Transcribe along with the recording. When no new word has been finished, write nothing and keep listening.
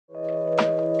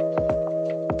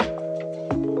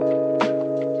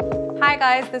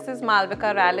guys, this is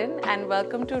Malvika and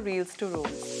welcome to Reels to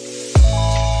Rooms.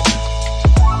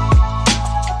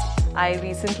 I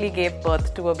recently gave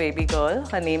birth to a baby girl.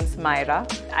 Her name's Myra.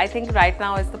 I think right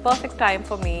now is the perfect time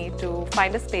for me to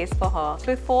find a space for her.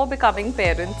 Before becoming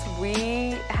parents,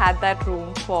 we had that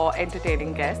room for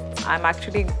entertaining guests. I'm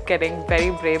actually getting very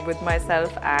brave with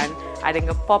myself and adding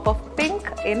a pop of pink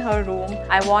in her room.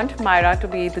 I want Myra to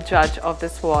be the judge of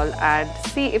this wall and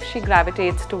see if she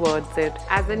gravitates towards it.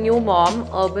 As a new mom,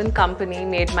 Urban Company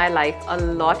made my life a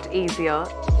lot easier.